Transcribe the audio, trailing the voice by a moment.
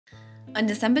On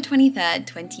December 23rd,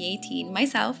 2018,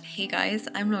 myself, hey guys,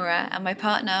 I'm Laura, and my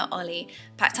partner, Ollie,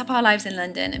 packed up our lives in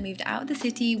London and moved out of the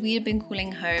city we had been calling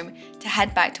home to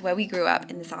head back to where we grew up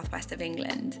in the southwest of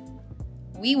England.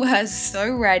 We were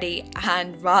so ready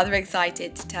and rather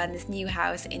excited to turn this new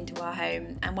house into our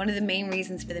home, and one of the main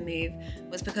reasons for the move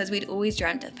was because we'd always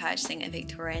dreamt of purchasing a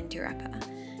Victorian two-upper,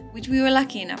 which we were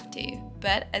lucky enough to,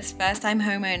 but as first-time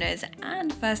homeowners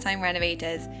and first-time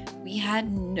renovators, we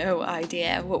had no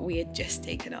idea what we had just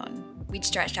taken on. We'd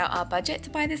stretched out our budget to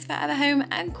buy this forever home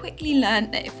and quickly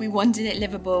learned that if we wanted it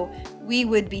livable, we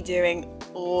would be doing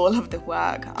all of the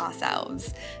work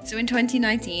ourselves. So in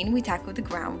 2019, we tackled the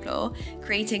ground floor,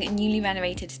 creating a newly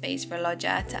renovated space for a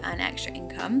lodger to earn extra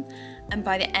income. And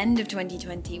by the end of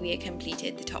 2020, we had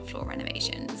completed the top floor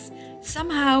renovations.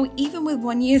 Somehow, even with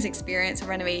 1 year's experience of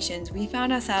renovations, we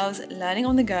found ourselves learning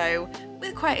on the go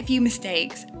with quite a few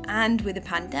mistakes, and with the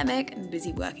pandemic and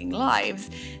busy working lives,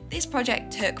 this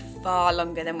project took far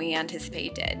longer than we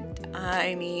anticipated.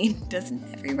 I mean, doesn't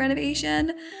every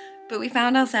renovation? But we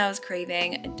found ourselves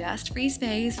craving a dust-free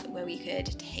space where we could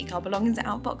take our belongings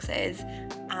out of boxes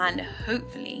and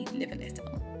hopefully live a little.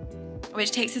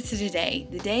 Which takes us to today,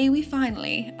 the day we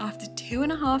finally, after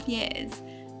 2.5 years,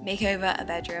 make over a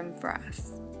bedroom for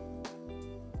us.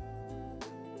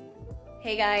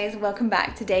 Hey guys, welcome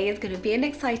back. Today is going to be an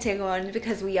exciting one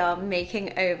because we are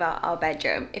making over our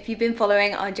bedroom. If you've been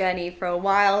following our journey for a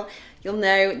while, you'll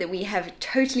know that we have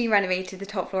totally renovated the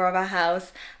top floor of our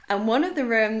house, and one of the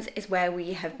rooms is where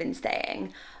we have been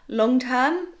staying. Long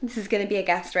term, this is going to be a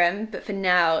guest room, but for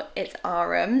now, it's our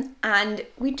room, and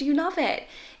we do love it.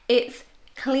 It's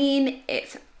clean,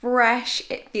 it's fresh,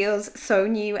 it feels so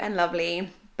new and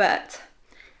lovely, but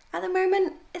at the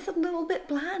moment, it's a little bit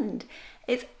bland.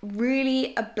 It's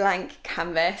really a blank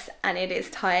canvas, and it is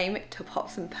time to pop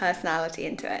some personality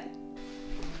into it.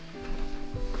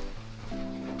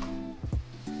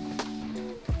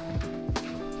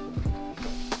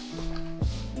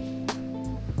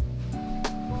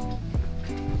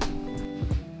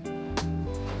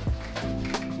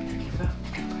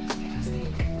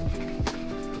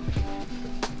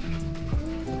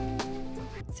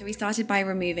 So we started by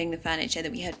removing the furniture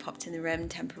that we had popped in the room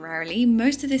temporarily.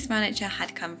 Most of this furniture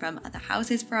had come from other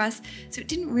houses for us, so it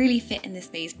didn't really fit in the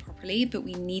space properly, but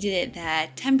we needed it there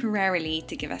temporarily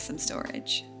to give us some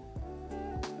storage.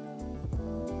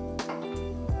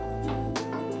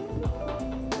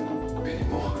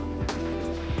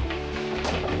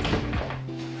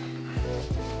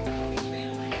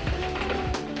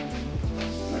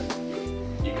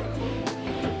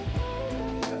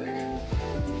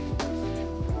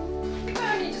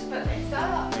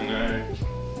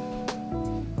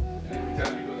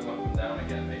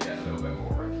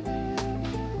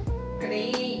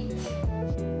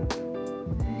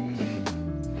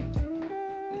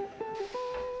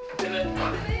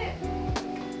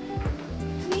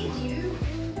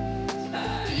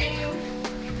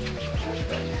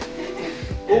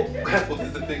 Oh, careful,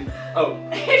 there's the thing. Oh,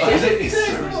 it's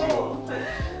so small.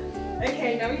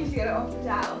 Okay, now we need to get it off the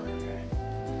dowel.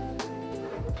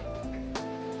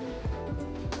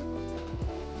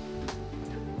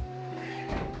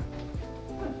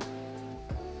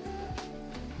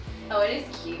 Oh, it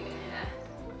is cute in here.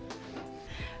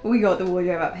 We got the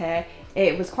wardrobe up here.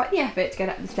 It was quite the effort to get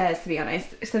up the stairs, to be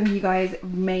honest. Some of you guys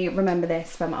may remember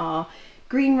this from our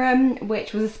green room,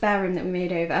 which was a spare room that we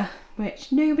made over,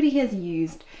 which nobody has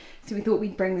used. So we thought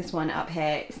we'd bring this one up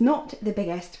here. It's not the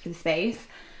biggest for the space.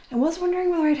 I was wondering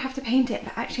whether I'd have to paint it,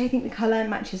 but actually I think the colour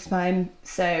matches fine.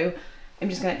 So I'm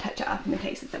just going to touch it up in the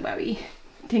places that where we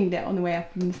tinged it on the way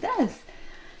up from the stairs.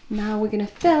 Now we're going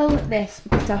to fill this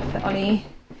with the stuff that Ollie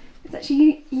is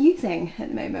actually using at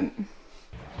the moment.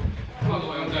 By the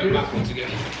way, I'm going backwards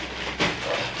again.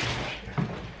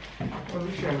 Well,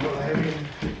 we should have got the heavy.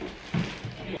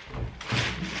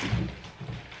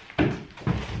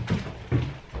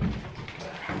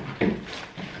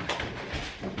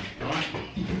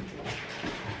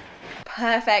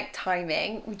 Perfect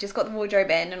timing. We just got the wardrobe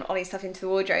in and Ollie's stuff into the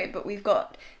wardrobe, but we've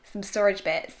got some storage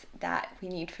bits that we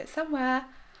need to put somewhere,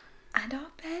 and our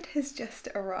bed has just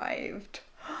arrived.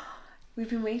 We've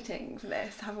been waiting for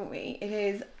this, haven't we? It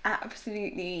is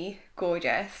absolutely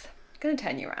gorgeous. I'm gonna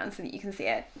turn you around so that you can see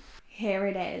it. Here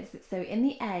it is. So in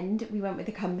the end, we went with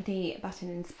the company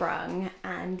Melhuish-Sprague,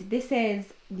 and this is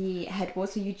the headboard.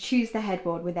 So you choose the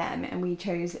headboard with them, and we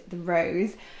chose the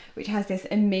rose, which has this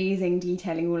amazing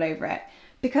detailing all over it.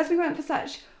 Because we went for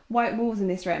such white walls in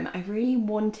this room, I really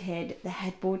wanted the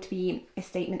headboard to be a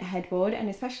statement headboard, and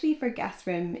especially for a guest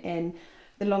room in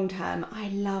the long term, I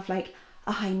love like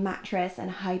a high mattress and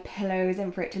high pillows,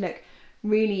 and for it to look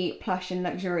really plush and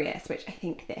luxurious, which I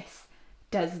think this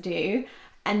does do.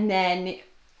 And then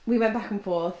we went back and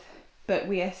forth, but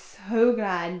we are so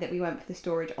glad that we went for the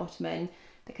storage ottoman,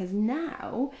 because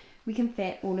now we can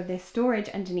fit all of this storage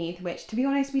underneath, which, to be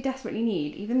honest, we desperately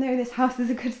need. Even though this house is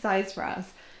a good size for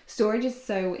us, storage is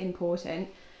so important.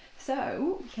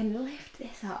 So we can lift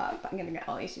this up. I'm gonna get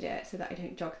Ollie to do it so that I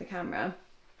don't jog the camera.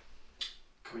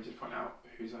 Can we just point out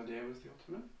whose idea was the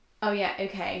ottoman? Oh yeah,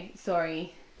 okay,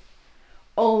 sorry.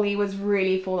 Ollie was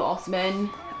really for the ottoman.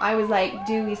 I was like,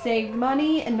 do we save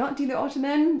money and not do the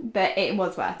ottoman? But it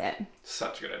was worth it.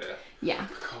 Such a good idea. Yeah.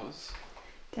 Because...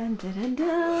 Dun dun dun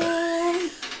dun.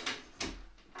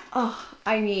 Oh,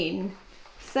 I mean,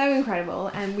 so incredible.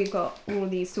 And we've got all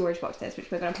these storage boxes, which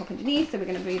we're gonna pop underneath. So we're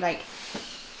gonna be like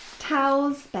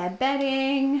towels, spare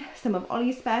bedding, some of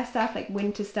Ollie's spare stuff, like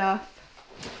winter stuff.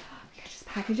 You just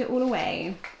package it all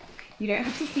away. You don't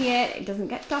have to see it. It doesn't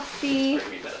get dusty.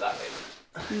 Bring me better that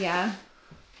way. Yeah.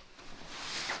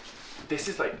 This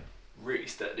is like really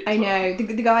sturdy. I know.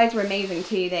 The guys were amazing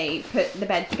too. They put the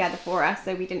bed together for us,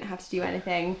 so we didn't have to do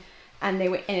anything. And they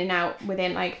were in and out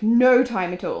within like no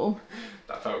time at all.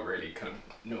 That felt really kind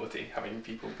of naughty, having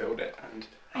people build it. And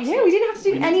I know, we didn't have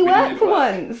to do any work for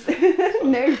once.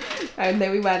 No,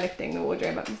 we were lifting the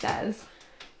wardrobe up the stairs.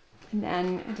 And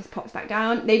then it just pops back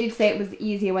down. They did say it was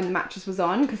easier when the mattress was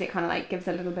on, because it kind of like gives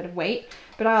a little bit of weight.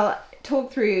 But I'll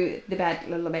talk through the bed a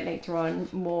little bit later on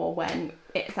more when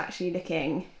it's actually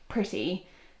looking pretty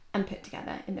and put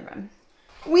together in the room.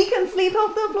 We can sleep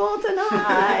off the floor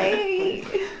tonight.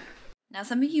 Now,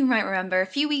 some of you might remember a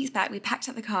few weeks back we packed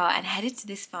up the car and headed to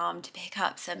this farm to pick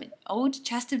up some old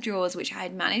chest of drawers which I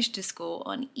had managed to score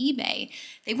on eBay.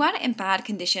 They weren't in bad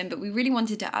condition, but we really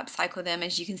wanted to upcycle them.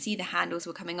 As you can see, the handles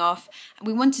were coming off, and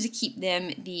we wanted to keep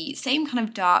them the same kind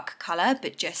of dark colour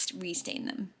but just restain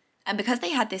them. And because they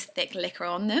had this thick lacquer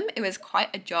on them, it was quite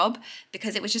a job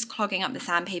because it was just clogging up the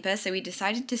sandpaper. So we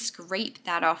decided to scrape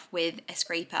that off with a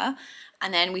scraper.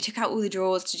 And then we took out all the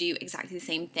drawers to do exactly the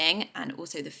same thing, and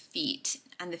also the feet.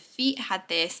 And the feet had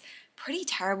this pretty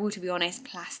terrible, to be honest,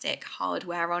 plastic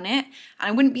hardware on it. And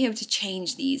I wouldn't be able to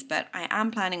change these, but I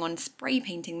am planning on spray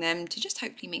painting them to just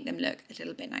hopefully make them look a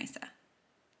little bit nicer.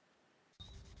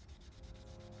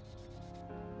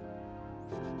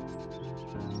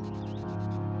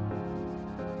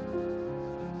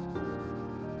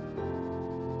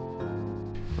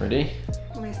 Ready?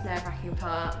 Most nerve-wracking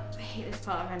part. I hate this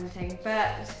part of anything,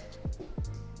 but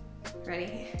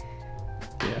ready?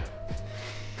 Yeah.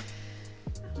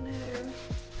 Oh no.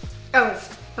 Oh, it's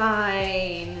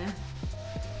fine.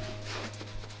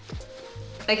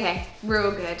 Okay, we're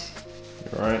all good.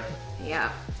 You alright?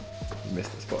 Yeah. You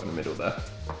missed the spot in the middle there.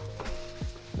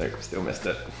 Nope, still missed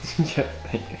it. Yeah,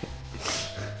 there you go.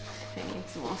 I need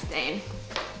some more stain.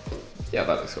 Yeah,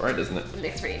 that looks alright, doesn't it? It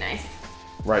looks really nice.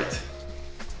 Right.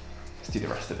 Let's do the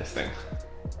rest of this thing.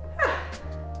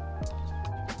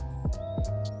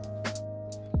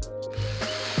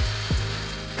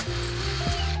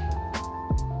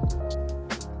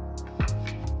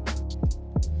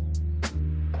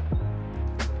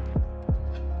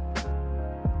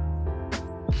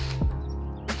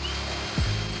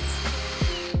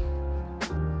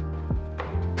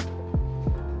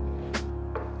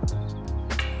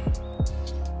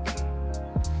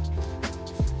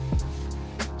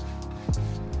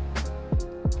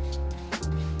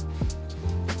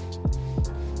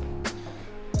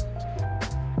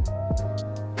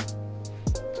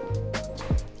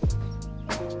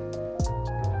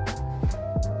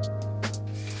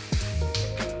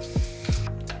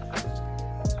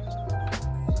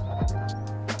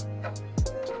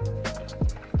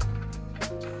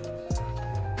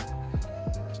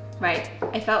 Right,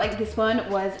 I felt like this one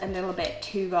was a little bit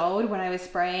too gold when I was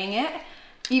spraying it.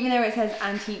 Even though it says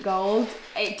antique gold,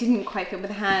 it didn't quite fit with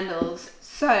the handles.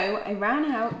 So I ran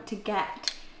out to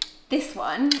get this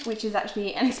one, which is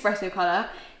actually an espresso colour.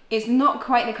 It's not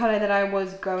quite the colour that I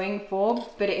was going for,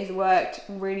 but it has worked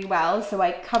really well. So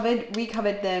I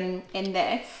recovered them in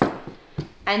this,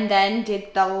 and then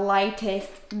did the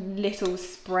lightest little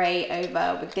spray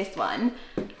over with this one.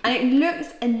 And it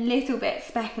looks a little bit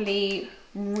speckly,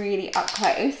 really up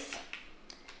close, if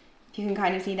you can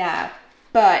kind of see there,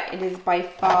 but it is by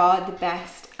far the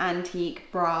best antique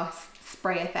brass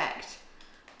spray effect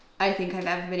I think I've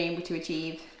ever been able to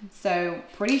achieve. So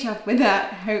pretty chuffed with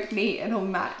that. Hopefully it'll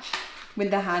match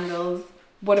with the handles.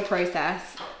 What a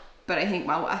process, but I think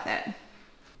well worth it.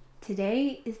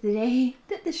 Today is the day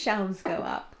that the shelves go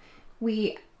up.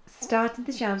 We started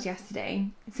the shelves yesterday.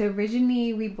 So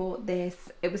originally we bought this,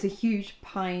 it was a huge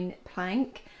pine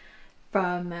plank,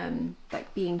 from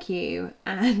like B&Q,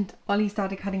 and Ollie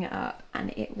started cutting it up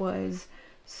and it was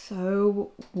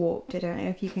so warped. I don't know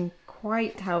if you can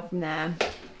quite tell from there,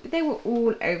 but they were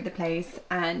all over the place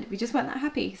and we just weren't that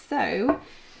happy. So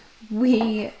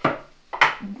we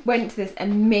went to this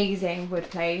amazing wood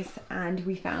place and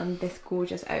we found this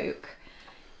gorgeous oak,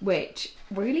 which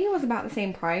really was about the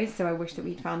same price. So I wish that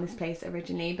we'd found this place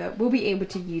originally, but we'll be able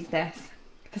to use this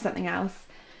for something else.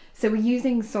 So we're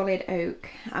using solid oak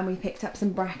and we picked up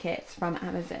some brackets from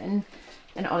Amazon,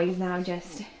 and Ollie's now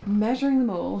just measuring them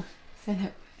all so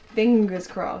that, fingers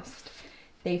crossed,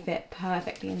 they fit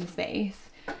perfectly in the space.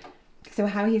 So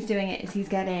how he's doing it is he's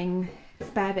getting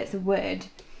spare bits of wood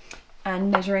and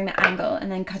measuring the angle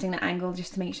and then cutting the angle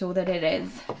just to make sure that it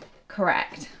is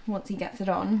correct once he gets it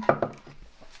on.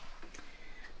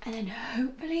 And then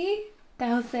hopefully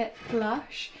they'll sit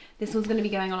flush. This one's going to be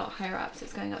going a lot higher up, so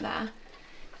it's going up there.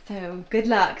 So good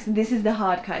luck. So this is the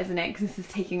hard cut, isn't it? Because this is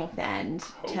taking off the end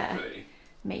to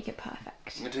make it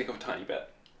perfect. I'm going to take off a tiny bit.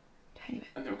 Tiny bit.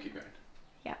 And then we'll keep going.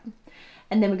 Yeah.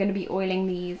 And then we're going to be oiling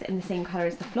these in the same colour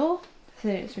as the floor, so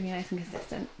that it's really nice and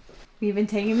consistent. We've been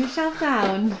taking the shelf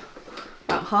down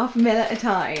about 1/2 mil at a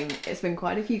time. It's been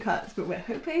quite a few cuts, but we're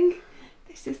hoping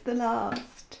this is the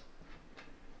last.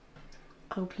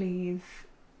 Oh, please.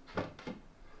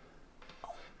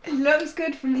 It looks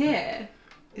good from here.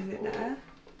 Is it there?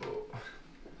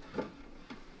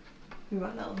 We've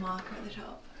got a little marker at the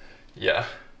top. Yeah.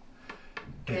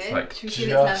 Good. It's like should we see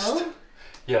its level?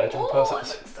 Yeah, do you want to pass Oh, it? it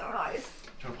looks so nice.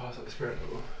 Do you want to pass it the spirit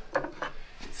level?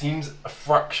 It seems a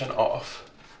fraction off,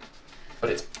 but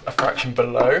it's a fraction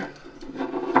below.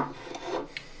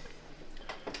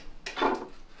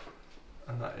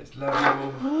 And that is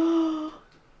level.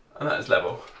 And that is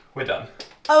level. We're done.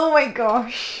 Oh my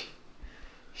gosh.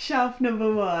 Shelf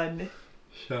number 1.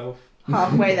 Shelf.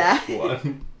 Halfway there.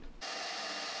 1.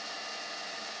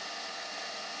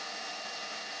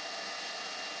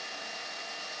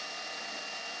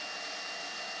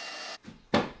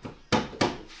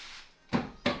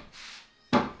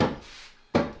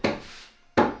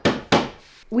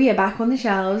 We are back on the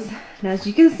shelves, and as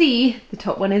you can see, the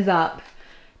top one is up.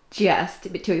 Just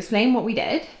to explain what we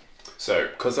did. So,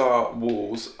 because our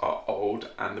walls are old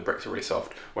and the bricks are really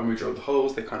soft, when we drilled the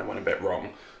holes, they kind of went a bit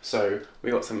wrong. So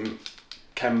we got some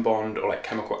Chem Bond, or like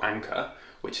chemical anchor,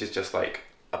 which is just like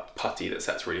a putty that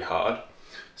sets really hard.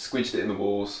 Squidged it in the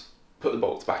walls, put the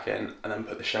bolts back in, and then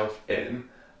put the shelf in,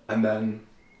 and then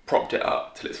propped it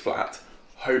up till it's flat.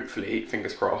 Hopefully,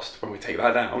 fingers crossed, when we take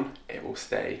that down, it will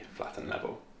stay flat and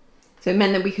level. So it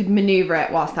meant that we could manoeuvre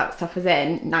it whilst that stuff was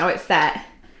in. Now it's set.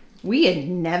 We are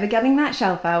never getting that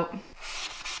shelf out.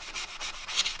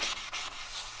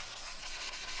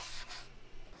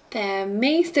 There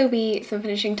may still be some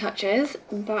finishing touches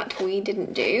that we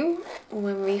didn't do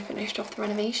when we finished off the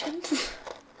renovations.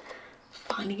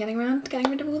 Finally getting around to getting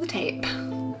rid of all the tape.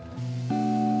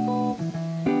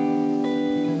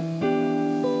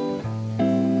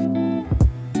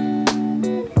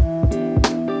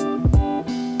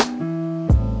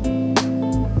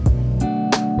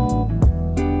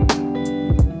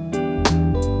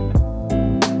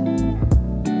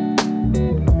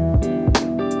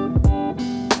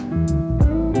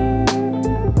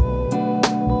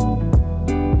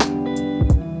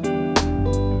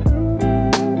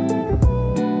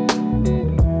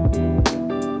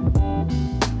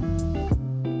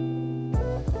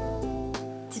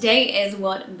 Today is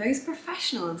what most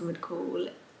professionals would call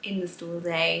install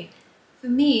day. For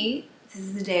me, this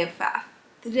is the day of faff.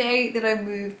 The day that I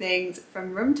move things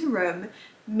from room to room,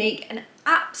 make an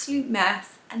absolute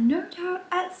mess, and no doubt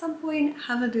at some point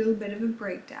have a little bit of a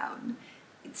breakdown.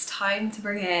 It's time to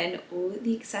bring in all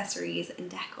the accessories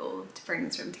and decor to bring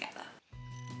this room together.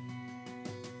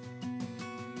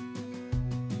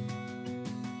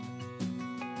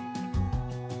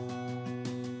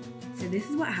 So this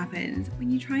is what happens when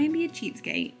you try and be a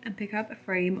cheapskate and pick up a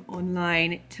frame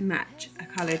online to match a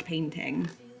coloured painting.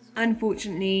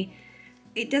 Unfortunately,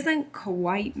 it doesn't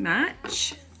quite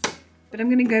match, but I'm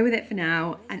going to go with it for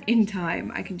now, and in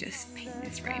time I can just paint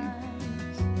this frame.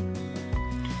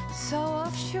 So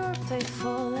offshore,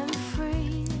 playful and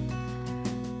free,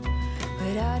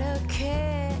 without a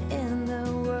care in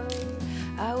the world.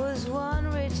 I was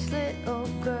one rich little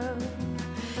girl,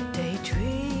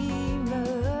 daydreamer.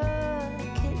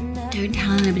 Don't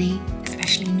tell anybody,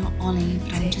 especially not Ollie,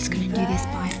 but I'm just going to do this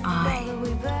by eye.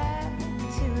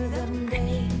 I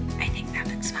mean, I think that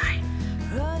looks fine.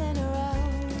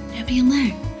 Nobody will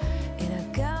know.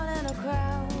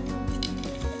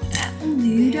 That'll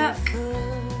do, duck.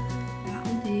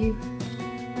 That'll do.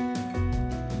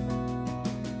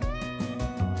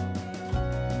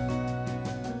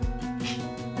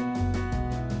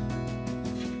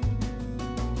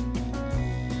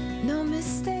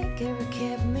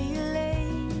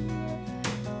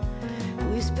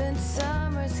 spent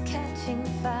summers catching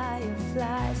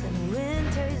fireflies and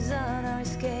winters on our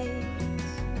skates.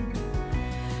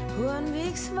 One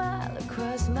big smile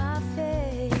across my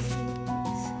face.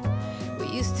 We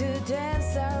used to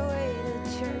dance our way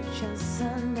to church on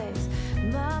Sundays.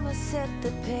 Mama set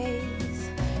the pace.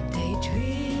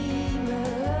 Daydreamer,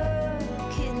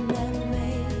 kidnap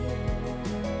me.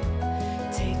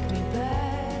 Take me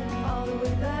back, all the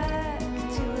way back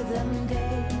to them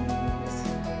days.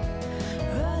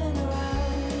 Running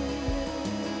around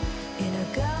in a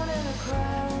gown and a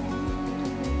crown,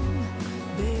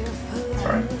 barefoot.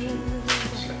 Sorry.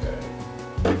 Just let go.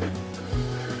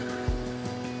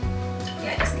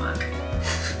 Yeah, just mark.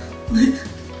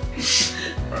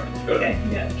 Right, you got it. Okay,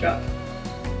 yeah, drop.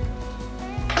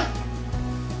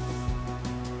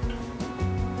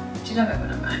 Do you love it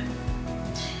when I'm right?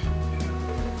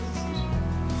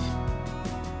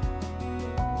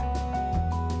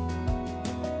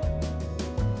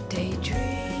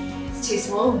 Daydream, It's too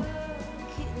small.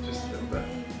 Just a little bit.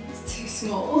 It's too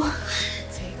small.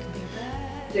 take me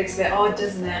back It looks a bit odd,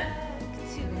 doesn't it?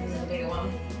 to There's a the bigger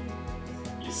one.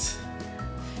 Yes.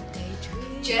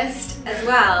 daydream. Just as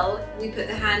well, we put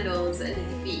the handles under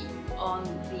the feet on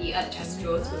the other chest of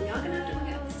drawers, but we are going to have to walk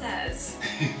it up the stairs.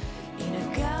 In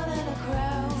a gown and a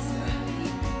crown,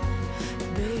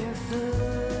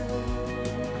 barefoot.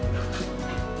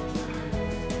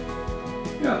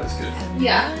 Yeah, that's good. And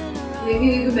Yeah. running around, Maybe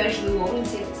we could measure the wall and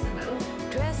see if it's in the middle.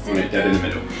 dressed Want it dead in the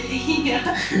middle.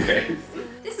 Yeah. Okay.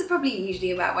 This is probably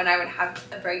usually about when I would have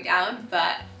a breakdown,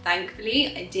 but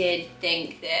thankfully I did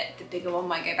think that the bigger one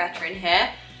might go better in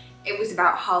here. It was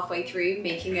about halfway through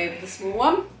making over the small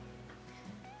one.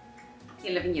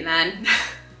 You live and you learn.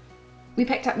 We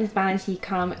picked up this vanity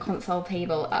come console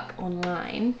table up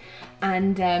online,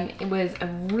 and it was a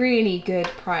really good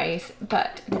price,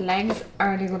 but the legs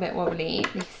are a little bit wobbly.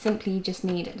 They simply just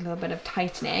need a little bit of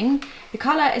tightening. The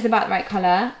colour is about the right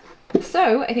colour,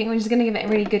 so I think we're just going to give it a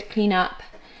really good clean up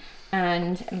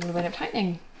and a little bit of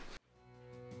tightening.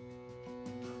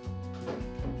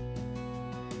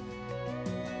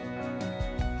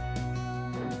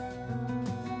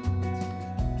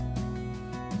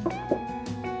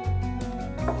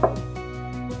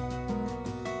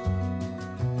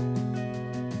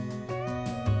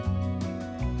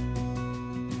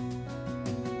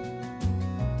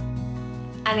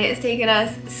 And it's taken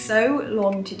us so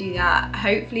long to do that.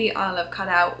 Hopefully I'll have cut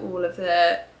out all of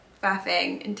the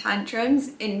faffing and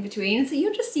tantrums in between, so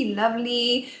you'll just see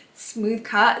lovely smooth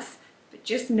cuts, but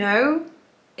just know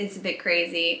it's a bit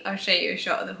crazy. I'll show you a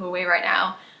shot of the hallway right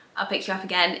now. I'll pick you up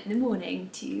again in the morning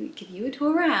to give you a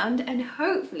tour around and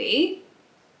hopefully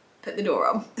put the door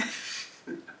on.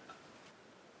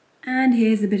 And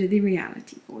here's a bit of the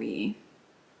reality for you.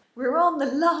 We're on the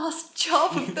last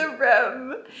job of the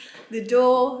room. The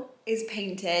door is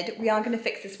painted. We are going to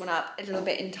fix this one up a little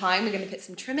bit in time. We're going to put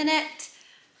some trim in it,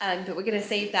 but we're going to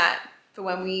save that for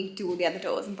when we do all the other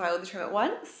doors and buy all the trim at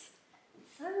once.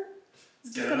 So,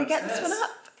 just got to get this one up.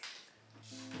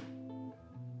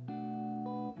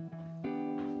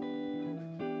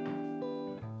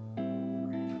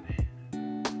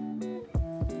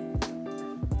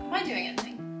 Am I doing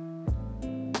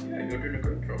anything? Yeah, you're doing a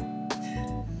great job.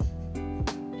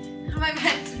 Am I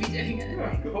meant to be doing it?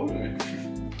 Yeah, you're holding it.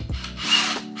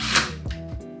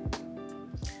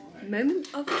 Moment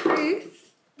of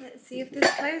truth. Let's see if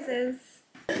this closes.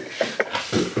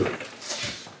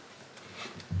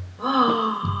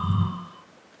 Oh,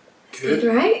 Good.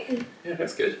 good, right? Yeah,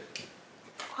 that's good.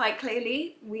 Quite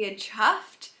clearly, we are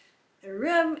chuffed. The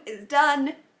room is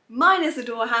done, minus the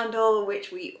door handle,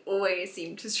 which we always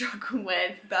seem to struggle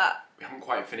with, but We haven't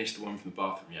quite finished the one from the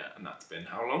bathroom yet, and that's been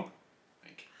how long?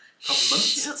 Like a couple of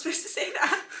months? You're not supposed to say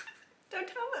that. Don't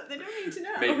tell them, they don't need to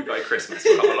know. Maybe by Christmas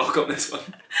we'll have a lock on this one.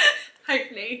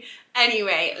 Hopefully.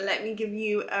 Anyway, let me give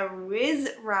you a whiz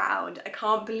round. I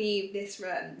can't believe this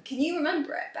room. Can you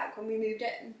remember it back when we moved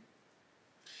in?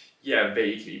 Yeah,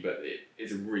 vaguely, but it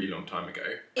is a really long time ago.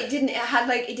 It didn't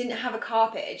have a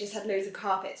carpet, it just had loads of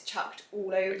carpets chucked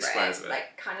all over Squares it. of it.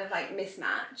 Like kind of like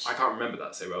mismatched. I can't remember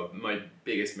that so well. My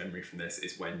biggest memory from this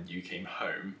is when you came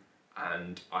home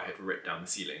and I had ripped down the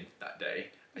ceiling that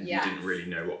day and Yes. you didn't really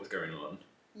know what was going on.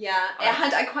 Yeah,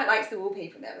 I quite liked the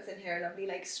wallpaper that was in here, lovely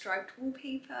like striped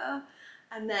wallpaper.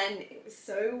 And then it was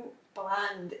so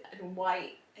bland and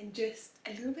white and just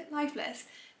a little bit lifeless.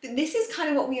 But this is kind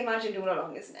of what we imagined all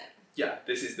along, isn't it? Yeah,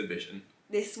 this is the vision.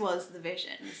 This was the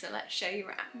vision, so let's show you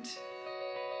around.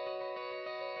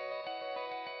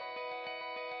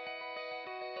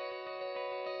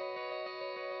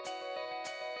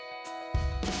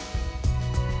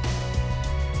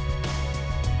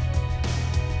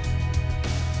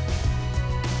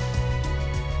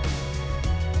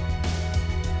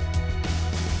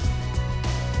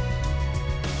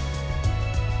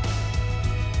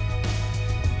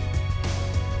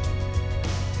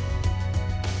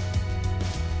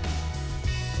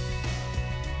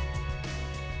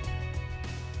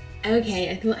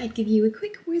 Okay, I thought I'd give you a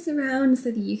quick whiz around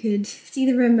so that you could see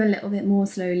the room a little bit more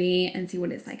slowly and see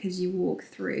what it's like as you walk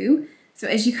through. So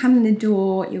as you come in the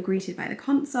door, you're greeted by the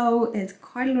console. There's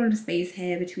quite a lot of space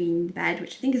here between the bed,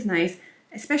 which I think is nice,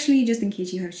 especially just in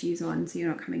case you have shoes on so you're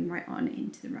not coming right on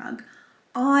into the rug.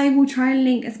 I will try and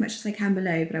link as much as I can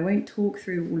below, but I won't talk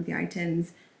through all of the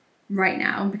items right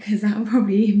now because that will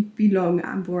probably be long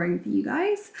and boring for you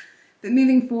guys. But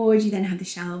moving forward, you then have the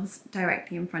shelves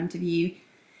directly in front of you.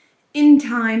 In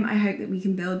time, I hope that we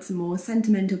can build some more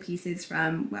sentimental pieces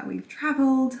from where we've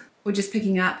travelled, or just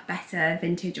picking up better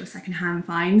vintage or secondhand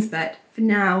finds. But for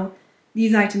now,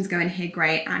 these items go in here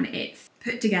great, and it's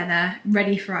put together,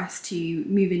 ready for us to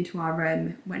move into our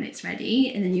room when it's ready.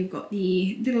 And then you've got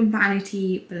the little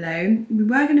vanity below. We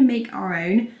were going to make our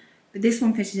own, but this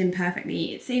one fitted in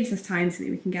perfectly. It saves us time so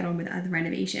that we can get on with other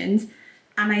renovations.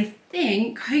 And I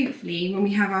think, hopefully, when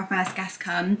we have our first guest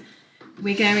come,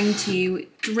 we're going to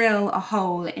drill a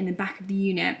hole in the back of the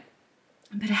unit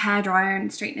and put a hairdryer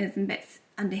and straighteners and bits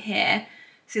under here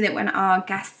so that when our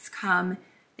guests come,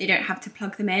 they don't have to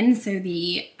plug them in. So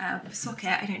the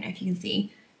socket, I don't know if you can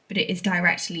see, but it is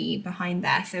directly behind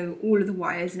there. So all of the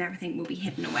wires and everything will be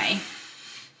hidden away.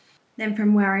 Then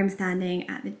from where I'm standing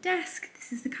at the desk,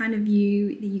 this is the kind of view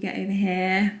that you get over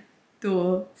here.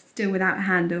 Door still without a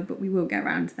handle, but we will get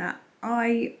around to that,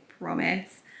 I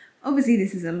promise. Obviously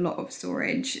this is a lot of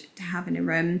storage to have in a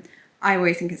room. I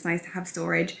always think it's nice to have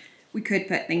storage. We could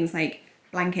put things like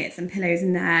blankets and pillows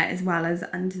in there as well as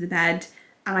under the bed.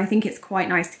 And I think it's quite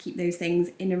nice to keep those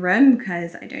things in a room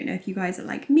because I don't know if you guys are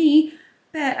like me,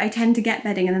 but I tend to get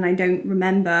bedding and then I don't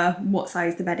remember what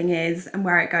size the bedding is and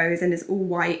where it goes, and it's all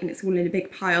white and it's all in a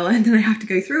big pile and then I have to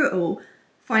go through it all,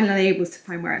 finally able to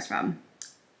find where it's from.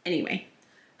 Anyway,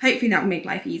 hopefully that will make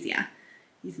life easier.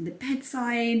 These are the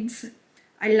bedsides.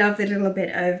 I love the little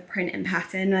bit of print and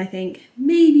pattern. I think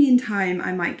maybe in time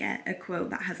I might get a quilt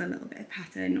that has a little bit of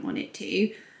pattern on it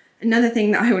too. Another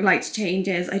thing that I would like to change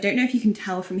is, I don't know if you can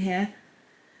tell from here,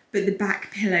 but the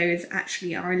back pillows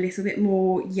actually are a little bit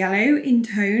more yellow in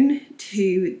tone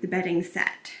to the bedding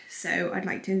set. So I'd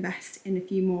like to invest in a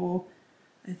few more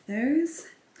of those.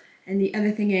 And the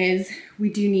other thing is we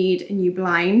do need a new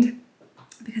blind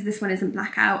because this one isn't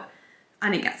blackout.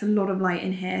 And it gets a lot of light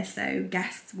in here, so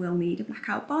guests will need a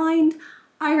blackout blind.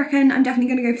 I reckon I'm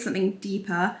definitely going to go for something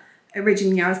deeper.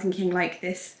 Originally I was thinking like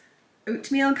this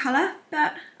oatmeal colour,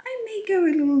 but I may go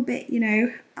a little bit, you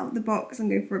know, out the box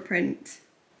and go for a print.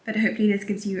 But hopefully this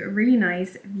gives you a really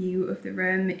nice view of the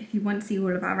room. If you want to see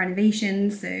all of our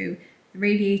renovations, so the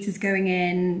radiators going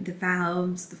in, the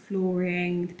valves, the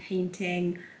flooring, the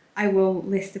painting, I will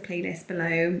list the playlist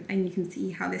below and you can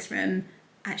see how this room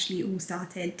actually all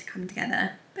started to come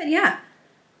together. But yeah,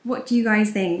 what do you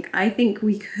guys think? I think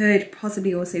we could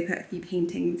possibly also put a few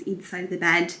paintings either side of the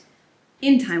bed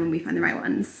in time when we find the right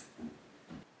ones.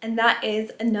 And that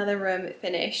is another room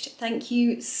finished. Thank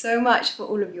you so much for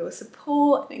all of your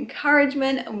support and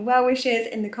encouragement and well wishes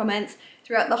in the comments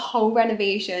throughout the whole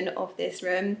renovation of this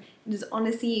room. It has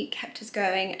honestly kept us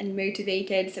going and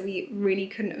motivated, so we really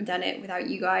couldn't have done it without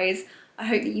you guys. I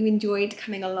hope that you enjoyed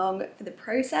coming along for the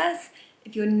process.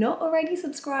 If you're not already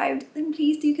subscribed, then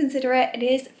please do consider it. It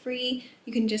is free.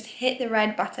 You can just hit the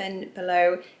red button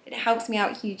below. It helps me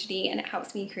out hugely and it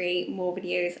helps me create more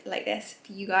videos like this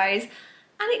for you guys.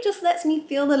 And it just lets me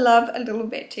feel the love a little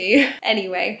bit too.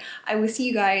 Anyway, I will see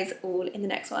you guys all in the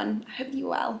next one. I hope you're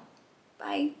well.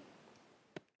 Bye.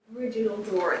 Original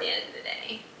door at the end of the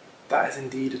day. That is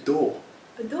indeed a door.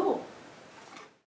 A door.